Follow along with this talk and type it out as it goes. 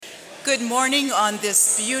Good morning on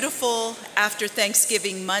this beautiful after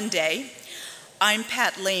Thanksgiving Monday. I'm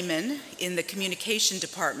Pat Lehman in the Communication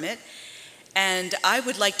Department, and I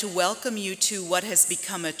would like to welcome you to what has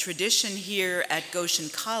become a tradition here at Goshen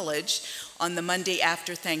College on the Monday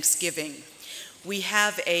after Thanksgiving. We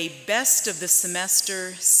have a best of the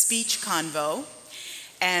semester speech convo,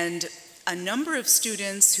 and a number of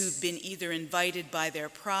students who've been either invited by their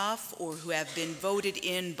prof or who have been voted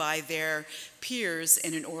in by their peers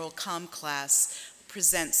in an oral comm class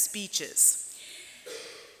present speeches.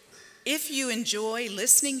 If you enjoy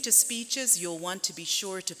listening to speeches, you'll want to be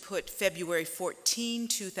sure to put February 14,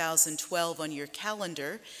 2012 on your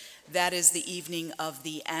calendar. That is the evening of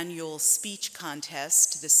the annual speech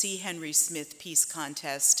contest, the C. Henry Smith Peace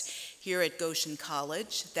Contest here at Goshen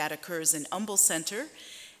College. That occurs in Humble Center,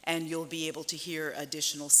 and you'll be able to hear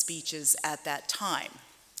additional speeches at that time.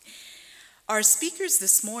 Our speakers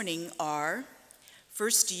this morning are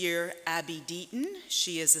first year Abe Deaton.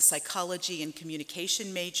 She is a psychology and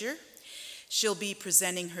communication major. She'll be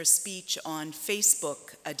presenting her speech on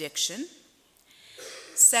Facebook addiction.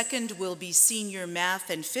 Second will be senior math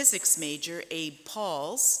and physics major Abe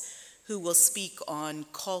Pauls, who will speak on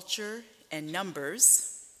culture and numbers.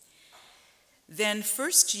 Then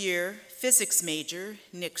first year physics major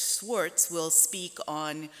Nick Schwartz will speak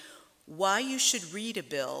on why you should read a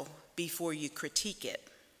bill before you critique it.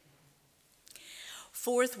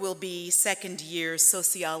 Fourth will be second year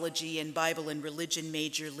sociology and Bible and religion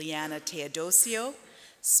major Leanna Teodosio,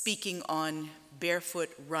 speaking on barefoot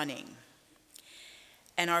running.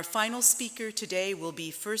 And our final speaker today will be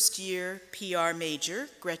first year PR major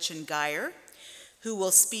Gretchen Geyer, who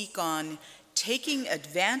will speak on taking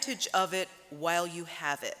advantage of it while you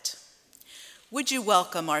have it. Would you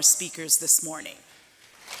welcome our speakers this morning?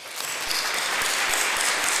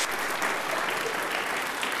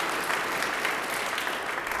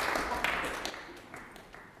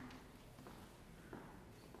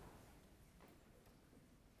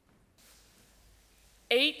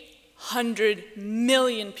 $800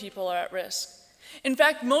 million people are at risk. In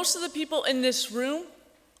fact, most of the people in this room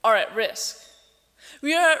are at risk.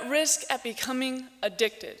 We are at risk at becoming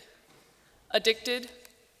addicted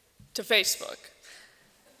to Facebook.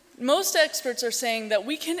 Most experts are saying that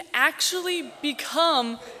we can actually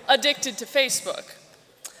become addicted to Facebook.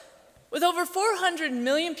 With over 400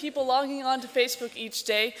 million people logging on to Facebook each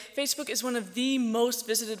day, Facebook is one of the most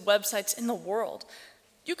visited websites in the world.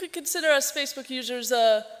 You could consider us Facebook users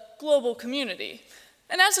a global community.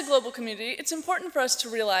 And as a global community, it's important for us to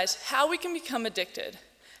realize how we can become addicted,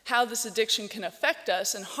 how this addiction can affect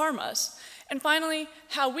us and harm us, and finally,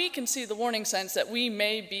 how we can see the warning signs that we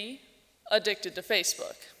may be addicted to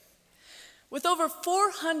Facebook. With over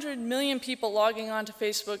 400 million people logging on to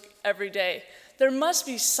Facebook every day, there must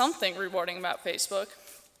be something rewarding about Facebook.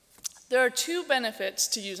 There are two benefits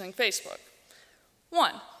to using Facebook.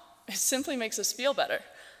 One, it simply makes us feel better.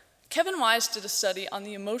 Kevin Wise did a study on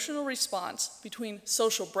the emotional response between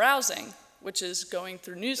social browsing, which is going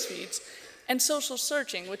through news feeds, and social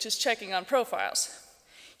searching, which is checking on profiles.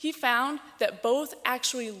 He found that both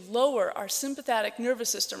actually lower our sympathetic nervous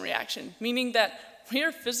system reaction, meaning that we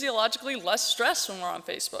are physiologically less stressed when we're on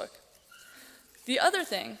Facebook. The other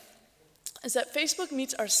thing is that Facebook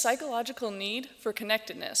meets our psychological need for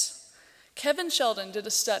connectedness. Kevin Sheldon did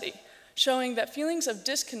a study showing that feelings of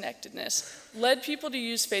disconnectedness led people to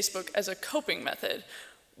use Facebook as a coping method,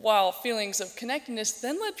 while feelings of connectedness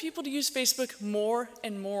then led people to use Facebook more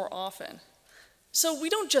and more often. So we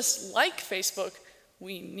don't just like Facebook,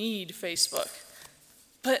 we need Facebook.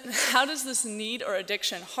 But how does this need or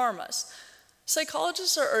addiction harm us?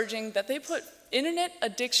 Psychologists are urging that they put Internet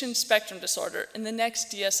Addiction Spectrum Disorder in the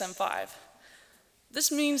next DSM-5.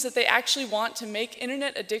 This means that they actually want to make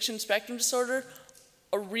Internet Addiction Spectrum Disorder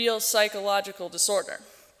a real psychological disorder.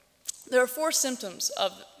 There are 4 symptoms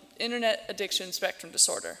of Internet Addiction Spectrum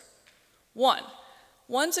Disorder. 1,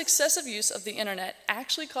 one's excessive use of the internet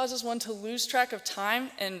actually causes one to lose track of time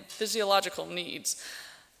and physiological needs.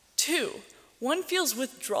 2, one feels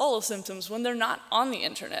withdrawal symptoms when they're not on the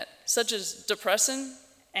internet, such as depression,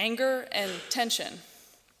 anger, and tension.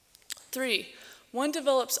 3, one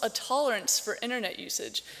develops a tolerance for internet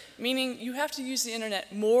usage, meaning you have to use the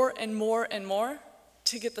internet more and more and more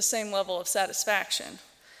to get the same level of satisfaction.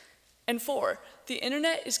 And 4, the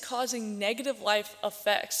internet is causing negative life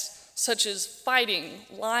effects, such as fighting,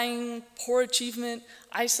 lying, poor achievement,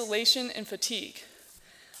 isolation, and fatigue.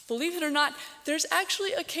 Believe it or not, there's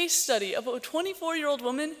actually a case study of a 24-year-old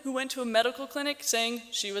woman who went to a medical clinic saying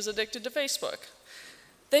she was addicted to Facebook.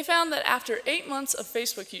 They found that after 8 months of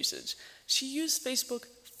Facebook usage, she used Facebook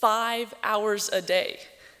 5 hours a day.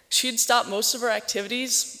 She'd stopped most of her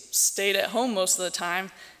activities, stayed at home most of the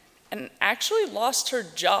time, and actually lost her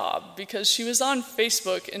job because she was on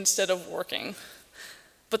Facebook instead of working.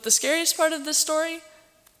 But the scariest part of this story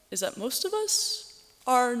is that most of us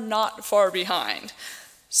are not far behind.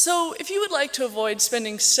 So if you would like to avoid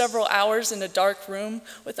spending several hours in a dark room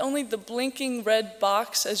with only the blinking red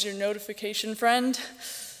box as your notification friend,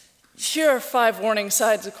 here are 5 warning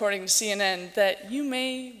signs according to CNN that you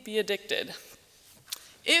may be addicted.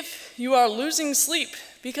 If you are losing sleep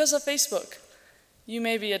because of Facebook, you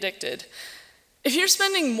may be addicted. If you're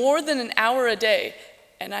spending more than an hour a day,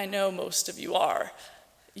 and I know most of you are,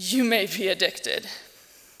 you may be addicted.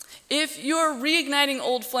 If you're reigniting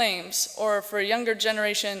old flames, or for a younger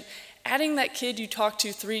generation, adding that kid you talked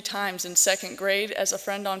to 3 times in 2nd grade as a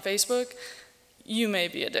friend on Facebook, you may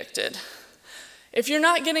be addicted. If you're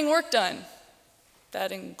not getting work done,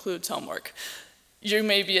 that includes homework, you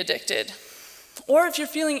may be addicted. Or if you're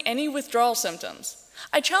feeling any withdrawal symptoms,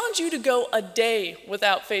 I challenge you to go a day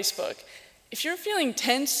without Facebook. If you're feeling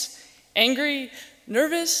tense, angry,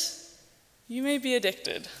 nervous, you may be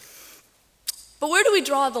addicted. But where do we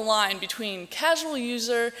draw the line between casual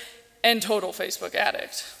user and total Facebook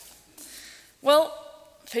addict? Well,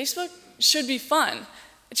 Facebook should be fun.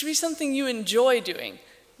 It should be something you enjoy doing,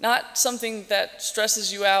 not something that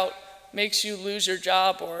stresses you out, makes you lose your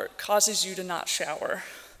job, or causes you to not shower.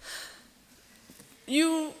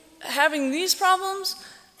 You having these problems?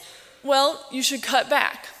 Well, you should cut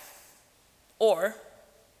back. Or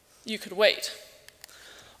you could wait.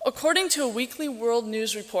 According to a weekly World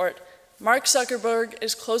News report, Mark Zuckerberg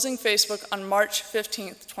is closing Facebook on March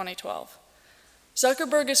 15th, 2012.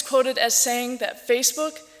 Zuckerberg is quoted as saying that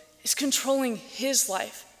Facebook is controlling his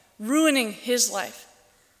life, ruining his life,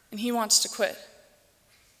 and he wants to quit.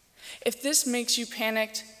 If this makes you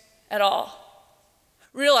panicked at all,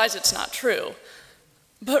 realize it's not true.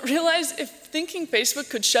 But realize if thinking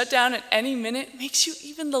Facebook could shut down at any minute makes you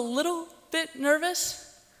even a little bit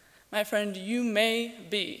nervous, my friend, you may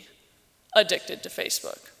be addicted to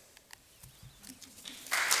Facebook.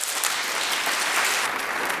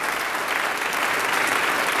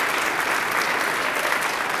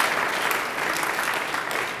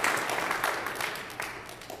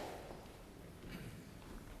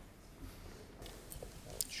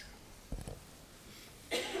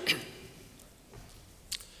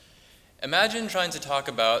 Imagine trying to talk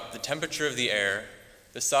about the temperature of the air,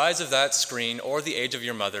 the size of that screen, or the age of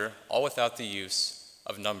your mother, all without the use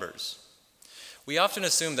of numbers. We often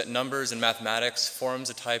assume that numbers and mathematics forms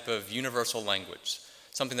a type of universal language,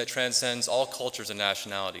 something that transcends all cultures and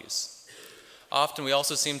nationalities. Often we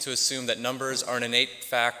also seem to assume that numbers are an innate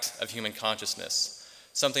fact of human consciousness,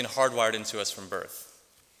 something hardwired into us from birth.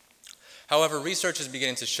 However, research is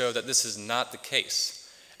beginning to show that this is not the case,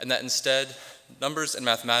 and that instead, numbers and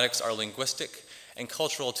mathematics are a linguistic and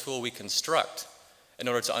cultural tool we construct in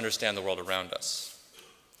order to understand the world around us.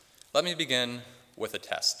 Let me begin with a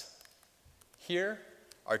test. Here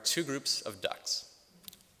are 2 groups of ducks.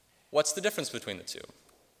 What's the difference between the 2?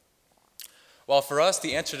 Well, for us,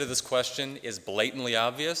 the answer to this question is blatantly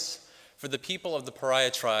obvious. For the people of the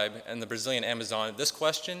Pariah tribe and the Brazilian Amazon, this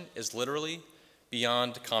question is literally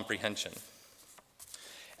beyond comprehension.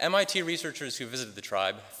 MIT researchers who visited the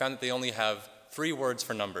tribe found that they only have 3 words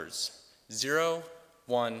for numbers: 0,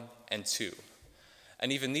 1, and 2.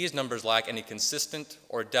 And even these numbers lack any consistent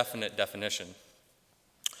or definite definition.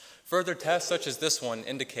 Further tests such as this one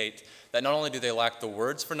indicate that not only do they lack the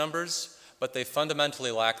words for numbers, but they fundamentally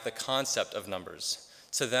lack the concept of numbers.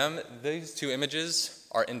 To them, these 2 images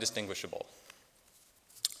are indistinguishable.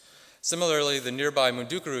 Similarly, the nearby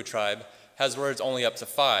Mundukuru tribe has words only up to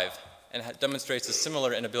 5 and demonstrates a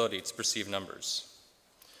similar inability to perceive numbers.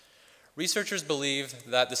 Researchers believe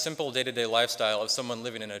that the simple day-to-day lifestyle of someone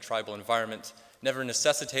living in a tribal environment never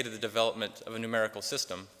necessitated the development of a numerical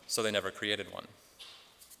system, so they never created one.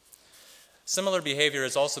 Similar behavior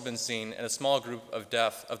has also been seen in a small group of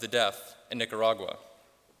the deaf in Nicaragua.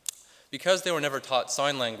 Because they were never taught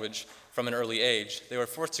sign language from an early age, they were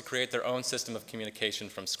forced to create their own system of communication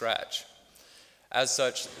from scratch. As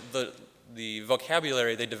such, the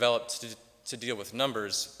vocabulary they developed to deal with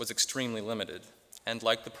numbers was extremely limited. And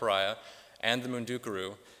like the Pariah and the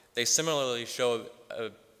Mundukuru, they similarly show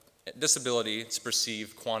a disability to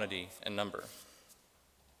perceive quantity and number.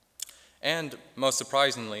 And most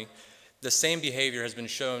surprisingly, the same behavior has been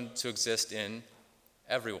shown to exist in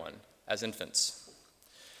everyone as infants.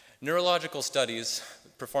 Neurological studies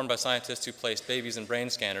performed by scientists who placed babies in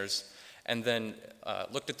brain scanners and then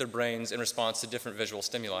looked at their brains in response to different visual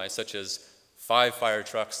stimuli, such as 5 fire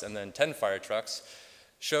trucks and then 10 fire trucks,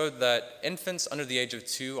 showed that infants under the age of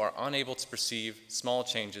 2 are unable to perceive small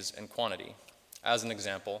changes in quantity. As an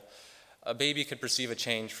example, a baby could perceive a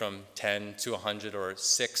change from 10 to 100 or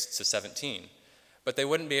 6 to 17, but they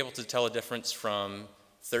wouldn't be able to tell a difference from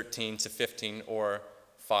 13 to 15 or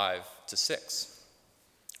 5 to 6.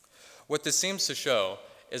 What this seems to show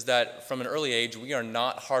is that from an early age, we are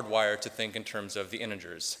not hardwired to think in terms of the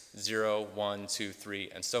integers, 0, 1, 2,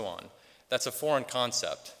 3, and so on. That's a foreign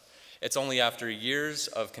concept. It's only after years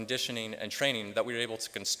of conditioning and training that we are able to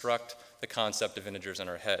construct the concept of integers in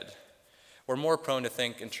our head. We're more prone to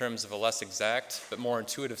think in terms of a less exact but more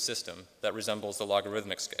intuitive system that resembles the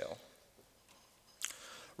logarithmic scale.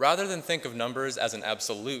 Rather than think of numbers as an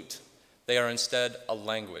absolute, they are instead a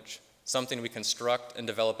language, something we construct and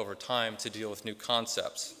develop over time to deal with new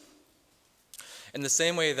concepts. In the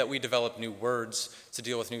same way that we develop new words to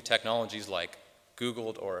deal with new technologies like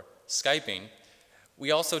Googled or Skyping, we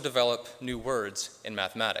also develop new words in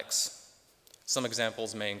mathematics. Some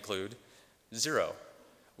examples may include 0,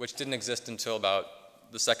 which didn't exist until about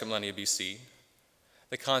the second millennium BC,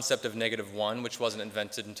 the concept of -1, which wasn't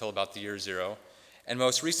invented until about the year 0, and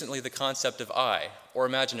most recently the concept of I, or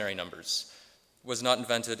imaginary numbers, was not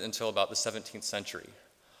invented until about the 17th century.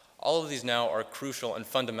 All of these now are crucial and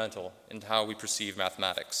fundamental in how we perceive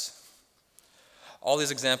mathematics. All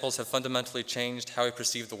these examples have fundamentally changed how we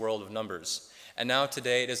perceive the world of numbers, and now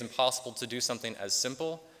today it is impossible to do something as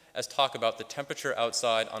simple as talk about the temperature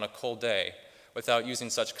outside on a cold day without using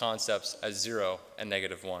such concepts as 0 and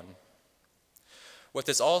 -1. What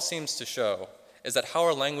this all seems to show is that how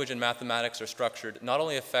our language and mathematics are structured not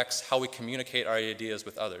only affects how we communicate our ideas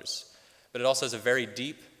with others, but it also has a very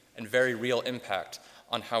deep and very real impact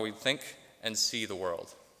on how we think and see the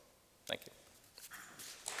world. Thank you.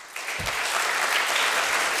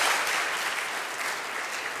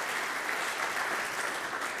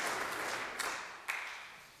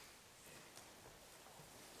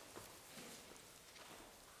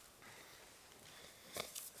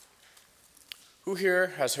 Who here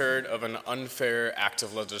has heard of an unfair act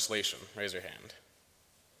of legislation? Raise your hand.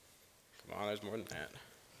 Come on, there's more than that.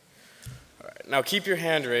 All right. Now keep your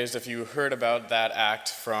hand raised if you heard about that act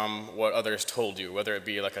from what others told you, whether it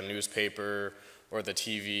be like a newspaper or the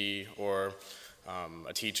TV or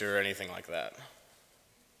a teacher or anything like that.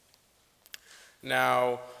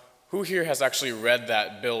 Now, who here has actually read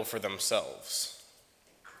that bill for themselves?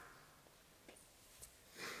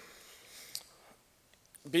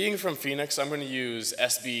 Being from Phoenix, I'm going to use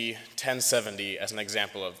SB 1070 as an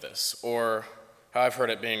example of this, or how I've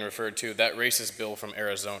heard it being referred to, that racist bill from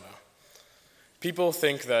Arizona. People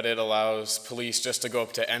think that it allows police just to go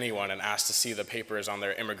up to anyone and ask to see the papers on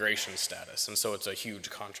their immigration status, and so it's a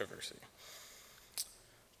huge controversy.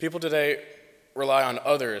 People today rely on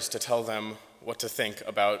others to tell them what to think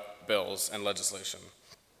about bills and legislation.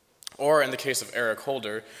 Or in the case of Eric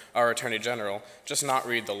Holder, our Attorney General, just not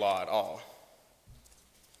read the law at all.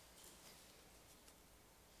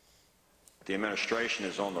 The administration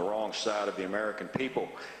is on the wrong side of the American people.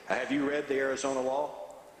 Have you read the Arizona law?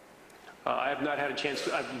 I have not had a chance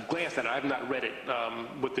to. I've glanced at it. I have not read it.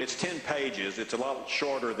 It's 10 pages. It's a lot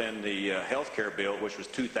shorter than the health care bill, which was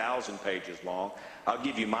 2,000 pages long. I'll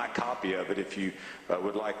give you my copy of it if you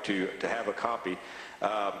would like to have a copy.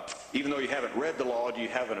 Even though you haven't read the law, do you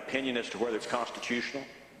have an opinion as to whether it's constitutional?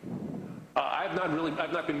 I've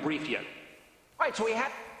not been briefed yet. Right, so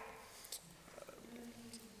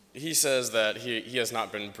He says that he has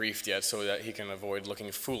not been briefed yet so that he can avoid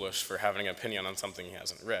looking foolish for having an opinion on something he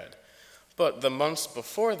hasn't read. But the months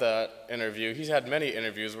before that interview, he's had many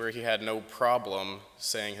interviews where he had no problem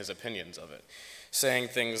saying his opinions of it, saying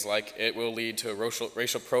things like it will lead to racial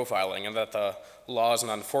profiling and that the law is an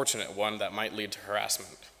unfortunate one that might lead to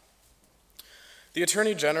harassment. The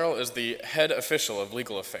Attorney General is the head official of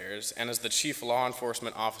legal affairs and is the chief law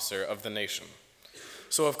enforcement officer of the nation.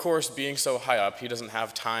 So of course, being so high up, he doesn't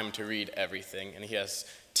have time to read everything, and he has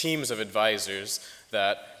teams of advisors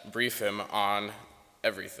that brief him on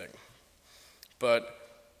everything. But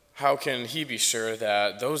how can he be sure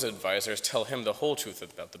that those advisors tell him the whole truth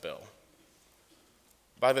about the bill?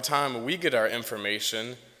 By the time we get our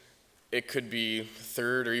information, it could be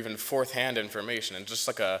third or even fourth-hand information, and just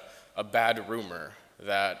like a bad rumor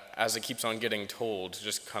that, as it keeps on getting told,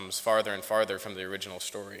 just comes farther and farther from the original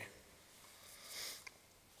story.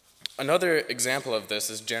 Another example of this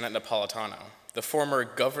is Janet Napolitano, the former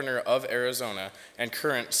governor of Arizona and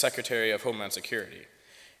current Secretary of Homeland Security.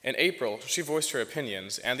 In April, she voiced her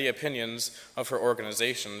opinions, and the opinions of her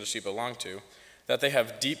organization that she belonged to, that they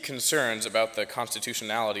have deep concerns about the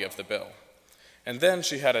constitutionality of the bill. And then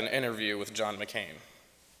she had an interview with John McCain.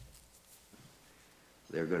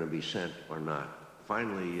 they're going to be sent or not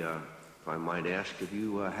Finally, if I might ask, have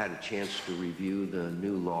you had a chance to review the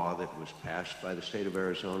new law that was passed by the state of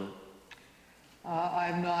Arizona? I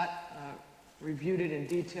have not reviewed it in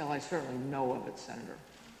detail. I certainly know of it, Senator.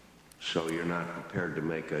 So you're not prepared to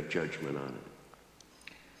make a judgment on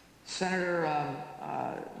it? Senator,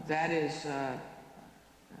 that is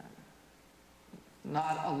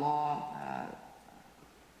not a law.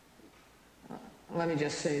 Let me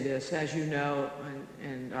just say this. As you know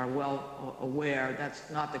and are well aware, that's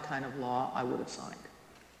not the kind of law I would have signed.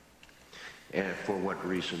 And for what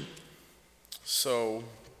reason? So,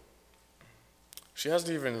 she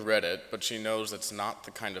hasn't even read it, but she knows it's not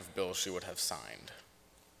the kind of bill she would have signed,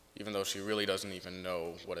 even though she really doesn't even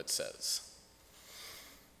know what it says.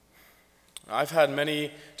 I've had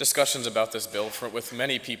many discussions about this bill with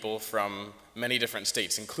many people from many different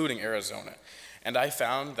states, including Arizona, and I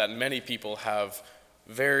found that many people have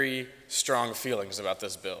very strong feelings about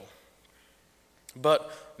this bill.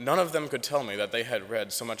 But none of them could tell me that they had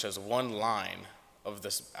read so much as one line of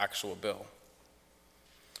this actual bill.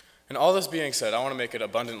 And all this being said, I want to make it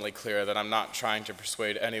abundantly clear that I'm not trying to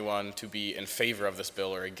persuade anyone to be in favor of this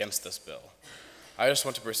bill or against this bill. I just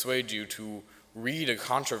want to persuade you to read a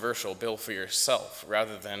controversial bill for yourself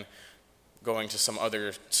rather than going to some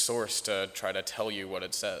other source to try to tell you what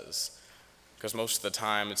it says, because most of the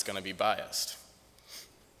time it's going to be biased.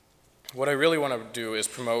 What I really want to do is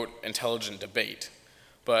promote intelligent debate,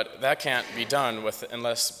 but that can't be done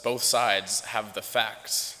unless both sides have the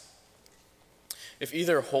facts. If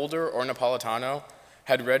either Holder or Napolitano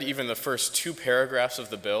had read even the first 2 paragraphs of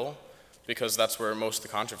the bill, because that's where most of the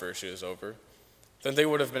controversy is over, then they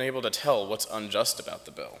would have been able to tell what's unjust about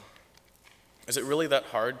the bill. Is it really that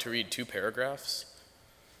hard to read 2 paragraphs?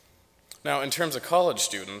 Now, in terms of college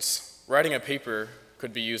students, writing a paper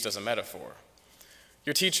could be used as a metaphor.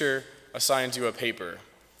 Your teacher assigns you a paper,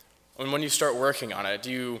 and when you start working on it,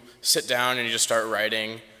 do you sit down and you just start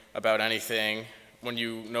writing about anything when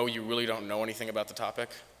you know you really don't know anything about the topic?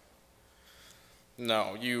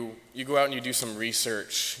 No, you go out and you do some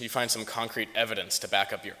research, you find some concrete evidence to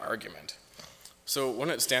back up your argument. So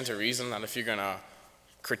wouldn't it stand to reason that if you're going to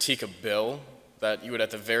critique a bill, that you would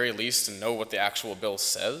at the very least know what the actual bill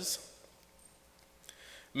says?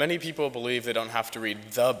 Many people believe they don't have to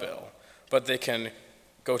read the bill, but they can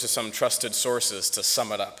go to some trusted sources to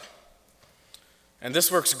sum it up. And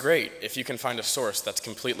this works great if you can find a source that's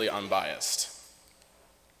completely unbiased.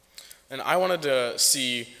 And I wanted to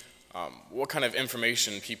see what kind of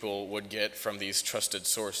information people would get from these trusted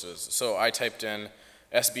sources. So I typed in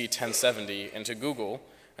SB 1070 into Google,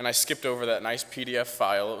 and I skipped over that nice PDF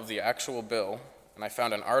file of the actual bill, and I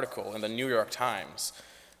found an article in the New York Times,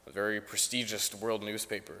 a very prestigious world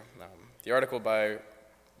newspaper. The article by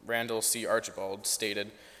Randall C. Archibald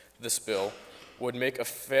stated this bill would make the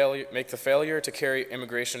failure to carry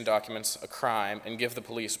immigration documents a crime and give the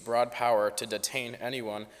police broad power to detain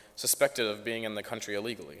anyone suspected of being in the country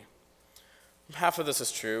illegally. Half of this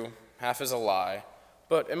is true, half is a lie,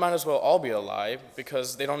 but it might as well all be a lie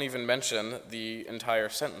because they don't even mention the entire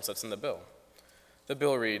sentence that's in the bill. The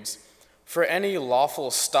bill reads, "For any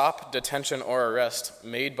lawful stop, detention, or arrest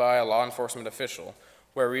made by a law enforcement official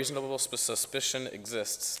where reasonable suspicion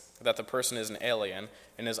exists that the person is an alien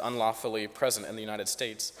and is unlawfully present in the United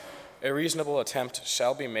States, a reasonable attempt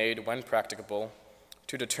shall be made when practicable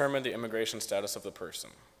to determine the immigration status of the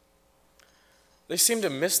person." They seem to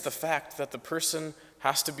miss the fact that the person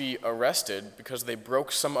has to be arrested because they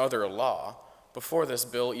broke some other law before this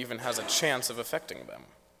bill even has a chance of affecting them.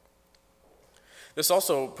 This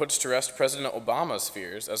also puts to rest President Obama's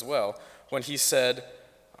fears as well when he said,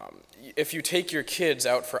 if you take your kids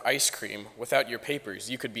out for ice cream without your papers,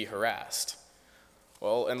 you could be harassed.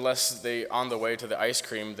 Well, unless they, on the way to the ice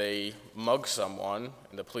cream, they mug someone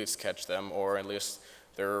and the police catch them, or at least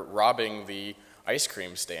they're robbing the ice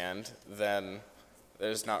cream stand, then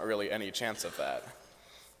there's not really any chance of that.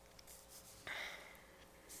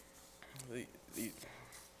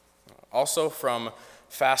 Also from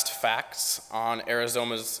Fast Facts on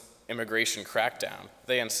Arizona's immigration crackdown,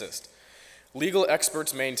 they insist, legal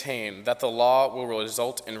experts maintain that the law will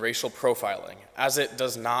result in racial profiling, as it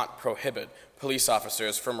does not prohibit police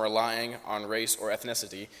officers from relying on race or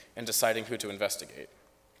ethnicity in deciding who to investigate.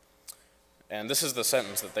 And this is the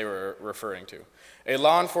sentence that they were referring to. A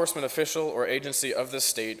law enforcement official or agency of the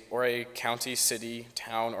state or a county, city,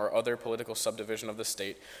 town, or other political subdivision of the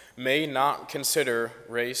state may not consider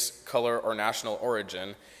race, color, or national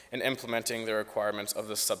origin in implementing the requirements of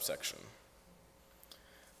this subsection.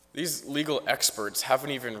 These legal experts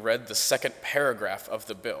haven't even read the second paragraph of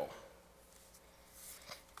the bill.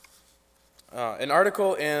 An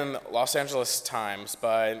article in Los Angeles Times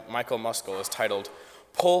by Michael Muskell is titled,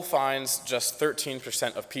 "Poll Finds Just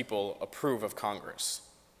 13% of People Approve of Congress."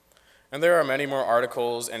 And there are many more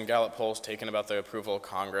articles and Gallup polls taken about the approval of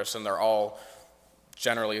Congress, and they're all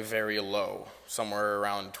generally very low, somewhere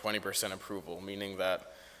around 20% approval, meaning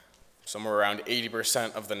that somewhere around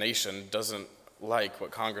 80% of the nation doesn't like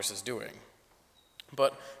what Congress is doing.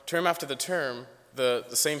 But term after the term, the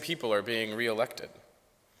same people are being reelected.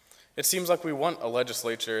 It seems like we want a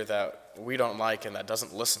legislature that we don't like and that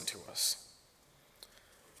doesn't listen to us.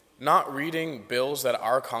 Not reading bills that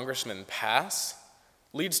our congressmen pass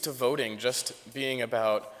leads to voting just being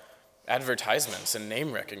about advertisements and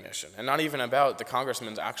name recognition, and not even about the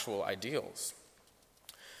congressman's actual ideals.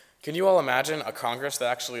 Can you all imagine a Congress that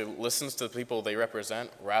actually listens to the people they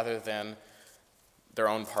represent rather than their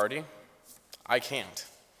own party? I can't.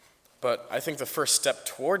 But I think the first step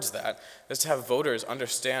towards that is to have voters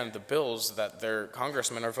understand the bills that their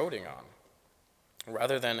congressmen are voting on,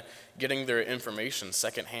 rather than getting their information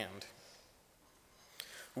secondhand.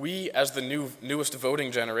 We, as the newest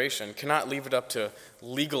voting generation, cannot leave it up to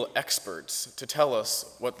legal experts to tell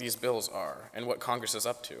us what these bills are and what Congress is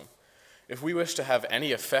up to. If we wish to have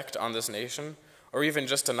any effect on this nation, or even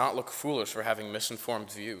just to not look foolish for having misinformed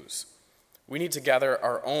views, we need to gather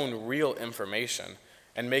our own real information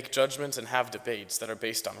and make judgments and have debates that are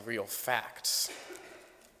based on real facts.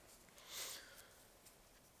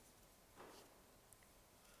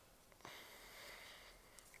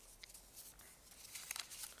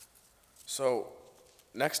 So,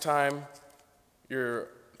 next time you're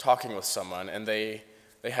talking with someone and they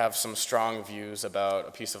have some strong views about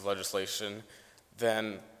a piece of legislation,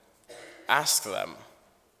 then ask them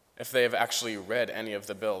if they have actually read any of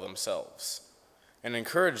the bill themselves, and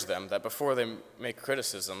encourage them that before they make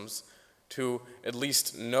criticisms to at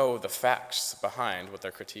least know the facts behind what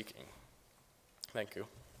they're critiquing. Thank you.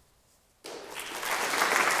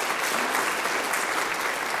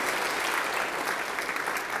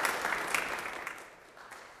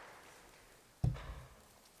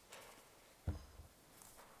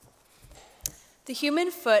 The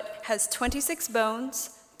human foot has 26 bones,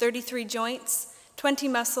 33 joints, 20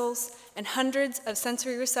 muscles, and hundreds of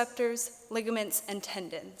sensory receptors, ligaments, and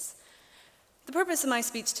tendons. The purpose of my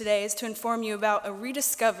speech today is to inform you about a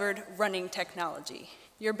rediscovered running technology,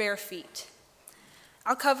 your bare feet.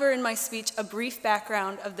 I'll cover in my speech a brief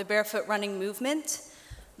background of the barefoot running movement,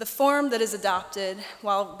 the form that is adopted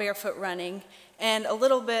while barefoot running, and a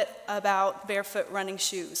little bit about barefoot running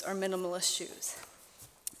shoes or minimalist shoes.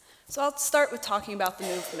 So I'll start with talking about the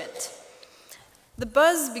movement. The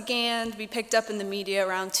buzz began to be picked up in the media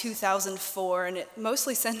around 2004, and it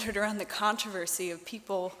mostly centered around the controversy of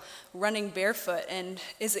people running barefoot, and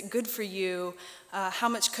is it good for you? How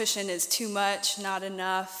much cushion is too much, not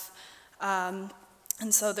enough? And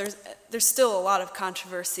so there's still a lot of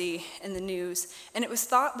controversy in the news, and it was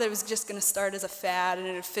thought that it was just going to start as a fad and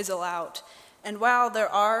it would fizzle out. And while there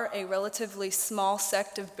are a relatively small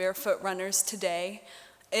sect of barefoot runners today,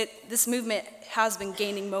 this movement has been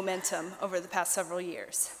gaining momentum over the past several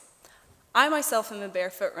years. I myself am a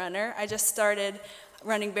barefoot runner. I just started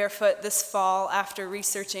running barefoot this fall after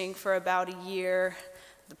researching for about a year,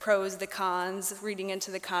 the pros, the cons, reading into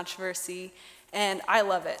the controversy, and I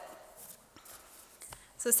love it.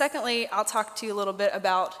 So secondly, I'll talk to you a little bit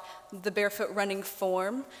about the barefoot running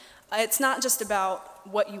form. It's not just about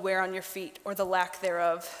what you wear on your feet, or the lack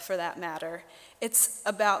thereof for that matter. It's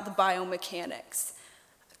about the biomechanics.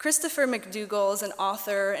 Christopher McDougall is an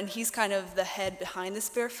author, and he's kind of the head behind this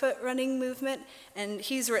barefoot running movement, and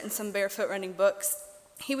he's written some barefoot running books.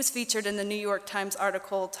 He was featured in the New York Times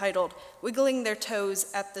article titled "Wiggling Their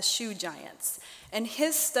Toes at the Shoe Giants," and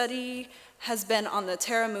his study has been on the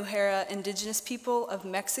Tarahumara indigenous people of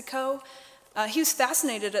Mexico. He was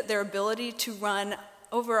fascinated at their ability to run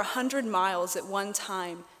over 100 miles at one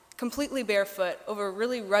time, completely barefoot over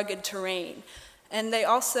really rugged terrain. And they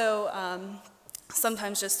also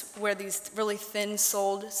sometimes just wear these really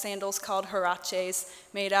thin-soled sandals called huaraches,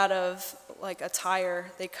 made out of like a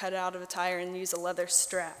tire. They cut out of a tire and use a leather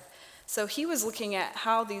strap. So he was looking at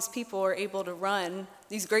how these people are able to run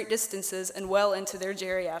these great distances and well into their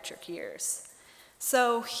geriatric years.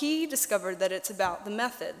 So he discovered that it's about the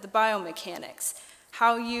method, the biomechanics,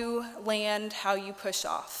 how you land, how you push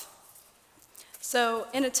off. So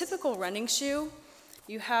in a typical running shoe,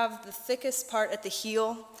 you have the thickest part at the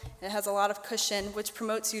heel. It has a lot of cushion, which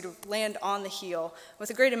promotes you to land on the heel with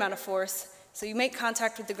a great amount of force. So you make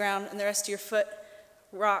contact with the ground, and the rest of your foot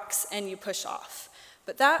rocks, and you push off.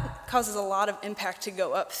 But that causes a lot of impact to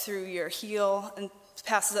go up through your heel and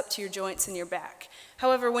passes up to your joints and your back.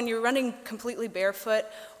 However, when you're running completely barefoot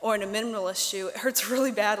or in a minimalist shoe, it hurts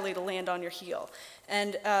really badly to land on your heel.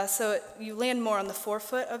 And you land more on the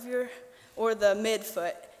forefoot or the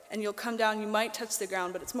midfoot, and you'll come down, you might touch the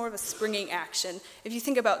ground, but it's more of a springing action. If you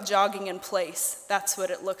think about jogging in place, that's what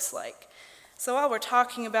it looks like. So while we're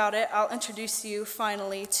talking about it, I'll introduce you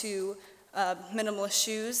finally to minimalist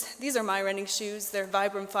shoes. These are my running shoes. They're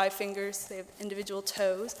Vibram 5 fingers. They have individual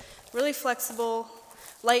toes. Really flexible,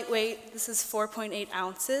 lightweight. This is 4.8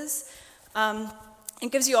 ounces.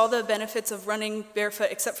 It gives you all the benefits of running barefoot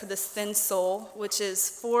except for this thin sole, which is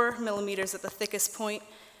 4 millimeters at the thickest point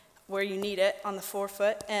where you need it on the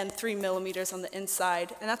forefoot and 3 millimeters on the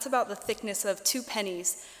inside. And that's about the thickness of 2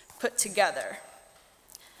 pennies put together.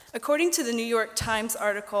 According to the New York Times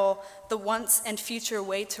article, The Once and Future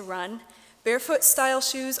Way to Run, barefoot style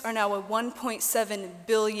shoes are now a $1.7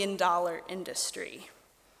 billion industry.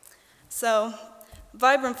 So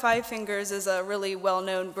Vibram 5 Fingers is a really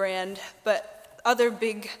well-known brand, but other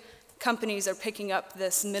big companies are picking up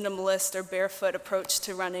this minimalist or barefoot approach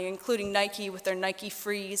to running, including Nike with their Nike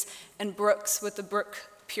Freeze and Brooks with the Brook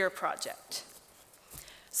Pure Project.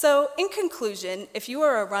 So in conclusion, if you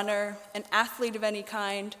are a runner, an athlete of any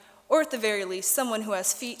kind, or at the very least, someone who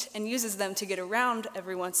has feet and uses them to get around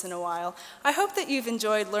every once in a while, I hope that you've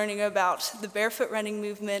enjoyed learning about the barefoot running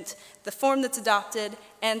movement, the form that's adopted,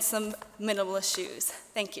 and some minimalist shoes.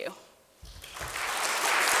 Thank you.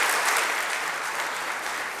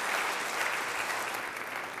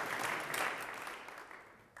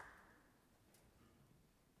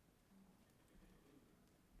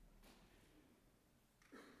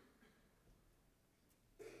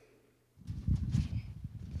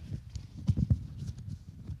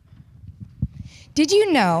 Did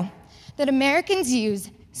you know that Americans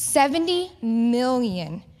use 70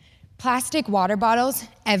 million plastic water bottles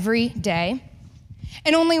every day?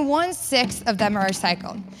 And only 1/6 of them are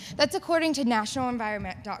recycled. That's according to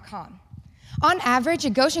nationalenvironment.com. On average, a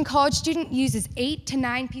Goshen College student uses 8 to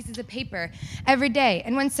 9 pieces of paper every day.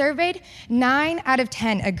 And when surveyed, 9 out of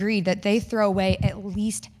 10 agreed that they throw away at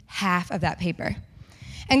least half of that paper.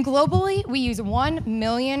 And globally, we use 1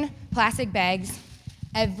 million plastic bags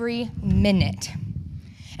every minute.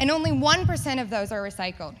 And only 1% of those are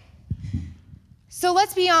recycled. So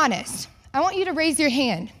let's be honest. I want you to raise your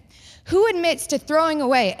hand. Who admits to throwing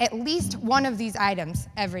away at least one of these items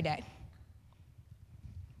every day?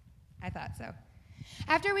 I thought so.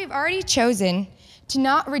 After we've already chosen to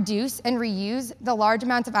not reduce and reuse the large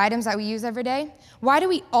amounts of items that we use every day, why do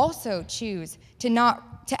we also choose to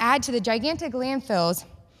add to the gigantic landfills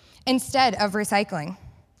instead of recycling?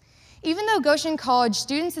 Even though Goshen College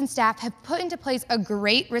students and staff have put into place a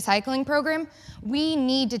great recycling program, we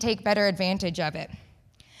need to take better advantage of it.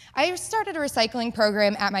 I started a recycling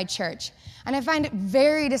program at my church, and I find it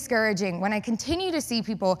very discouraging when I continue to see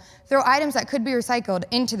people throw items that could be recycled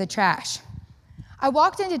into the trash. I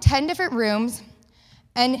walked into 10 different rooms,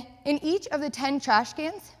 and in each of the 10 trash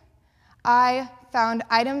cans, I found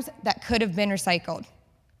items that could have been recycled.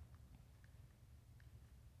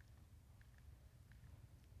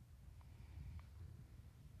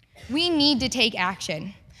 We need to take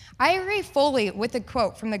action. I agree fully with the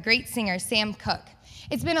quote from the great singer Sam Cooke.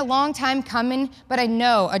 It's been a long time coming, but I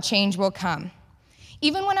know a change will come.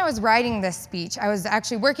 Even when I was writing this speech, I was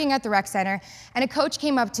actually working at the rec center, and a coach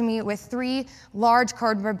came up to me with 3 large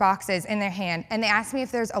cardboard boxes in their hand, and they asked me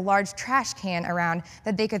if there's a large trash can around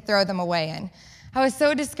that they could throw them away in. I was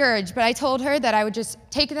so discouraged, but I told her that I would just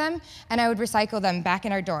take them and I would recycle them back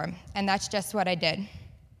in our dorm, and that's just what I did.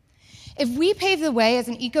 If we pave the way as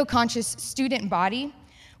an eco-conscious student body,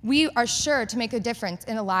 we are sure to make a difference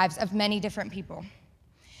in the lives of many different people.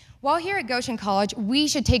 While here at Goshen College, we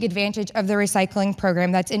should take advantage of the recycling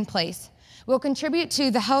program that's in place. We'll contribute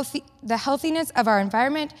to the healthiness of our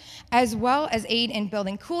environment, as well as aid in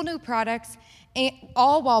building cool new products,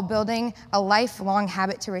 all while building a lifelong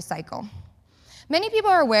habit to recycle. Many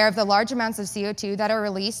people are aware of the large amounts of CO2 that are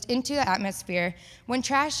released into the atmosphere when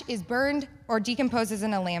trash is burned or decomposes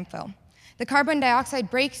in a landfill. The carbon dioxide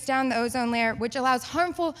breaks down the ozone layer, which allows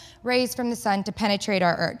harmful rays from the sun to penetrate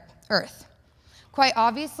our Earth. Quite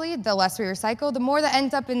obviously, the less we recycle, the more that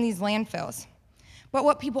ends up in these landfills. But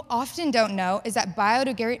what people often don't know is that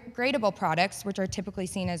biodegradable products, which are typically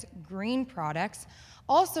seen as green products,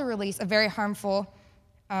 also release a very harmful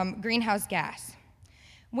greenhouse gas.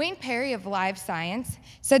 Wayne Perry of Live Science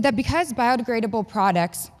said that because biodegradable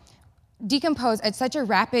products decompose at such a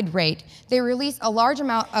rapid rate, they release a large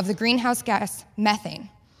amount of the greenhouse gas methane.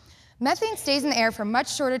 Methane stays in the air for a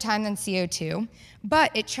much shorter time than CO2, but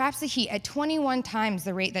it traps the heat at 21 times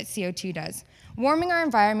the rate that CO2 does, warming our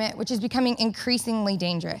environment, which is becoming increasingly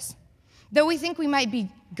dangerous. Though we think we might be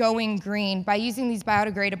going green by using these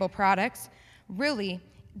biodegradable products, really,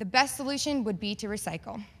 the best solution would be to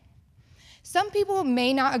recycle. Some people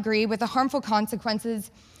may not agree with the harmful consequences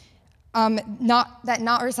that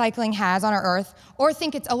not recycling has on our Earth, or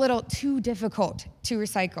think it's a little too difficult to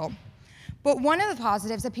recycle. But one of the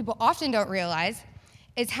positives that people often don't realize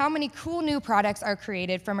is how many cool new products are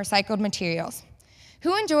created from recycled materials.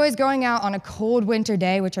 Who enjoys going out on a cold winter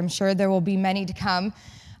day, which I'm sure there will be many to come,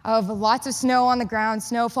 of lots of snow on the ground,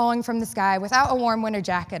 snow falling from the sky, without a warm winter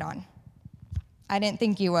jacket on? I didn't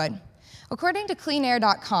think you would. According to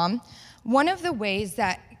cleanair.com, one of the ways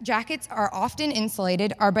that jackets are often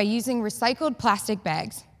insulated are by using recycled plastic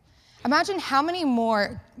bags. Imagine how many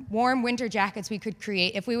more warm winter jackets we could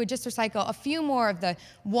create if we would just recycle a few more of the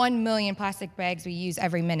 1 million plastic bags we use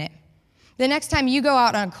every minute. The next time you go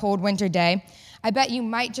out on a cold winter day, I bet you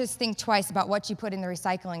might just think twice about what you put in the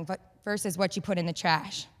recycling versus what you put in the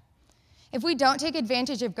trash. If we don't take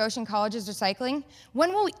advantage of Goshen College's recycling,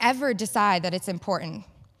 when will we ever decide that it's important?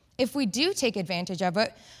 If we do take advantage of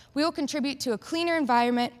it, we will contribute to a cleaner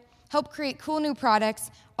environment, help create cool new products,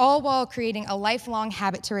 all while creating a lifelong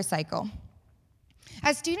habit to recycle.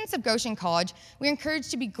 As students of Goshen College, we are encouraged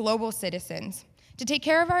to be global citizens, to take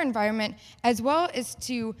care of our environment, as well as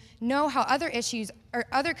to know how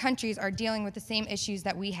other countries are dealing with the same issues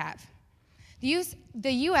that we have.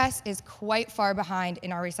 The US is quite far behind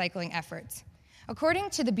in our recycling efforts. According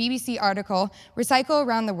to the BBC article, Recycle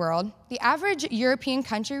Around the World, the average European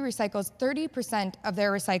country recycles 30% of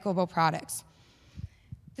their recyclable products.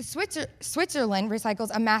 Switzerland recycles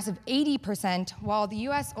a massive 80%, while the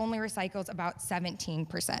US only recycles about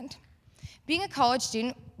 17%. Being a college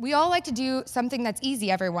student, we all like to do something that's easy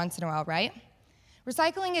every once in a while, right?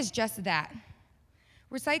 Recycling is just that.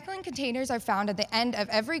 Recycling containers are found at the end of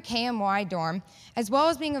every KMY dorm, as well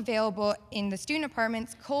as being available in the student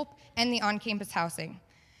apartments, COLP, and the on-campus housing.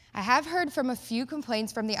 I have heard from a few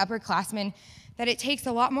complaints from the upperclassmen that it takes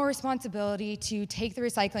a lot more responsibility to take the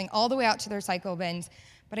recycling all the way out to the recycle bins,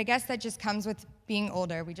 but I guess that just comes with being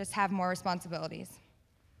older. We just have more responsibilities.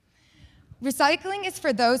 Recycling is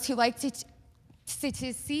for those who like to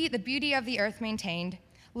see the beauty of the earth maintained,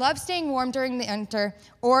 love staying warm during the winter,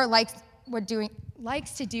 or likes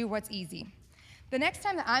to do what's easy. The next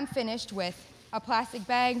time that I'm finished with a plastic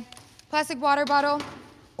bag, plastic water bottle,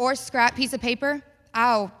 or scrap piece of paper,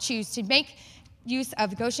 I'll choose to make use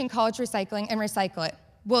of Goshen College recycling and recycle it.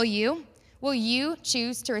 Will you? Will you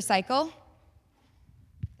choose to recycle?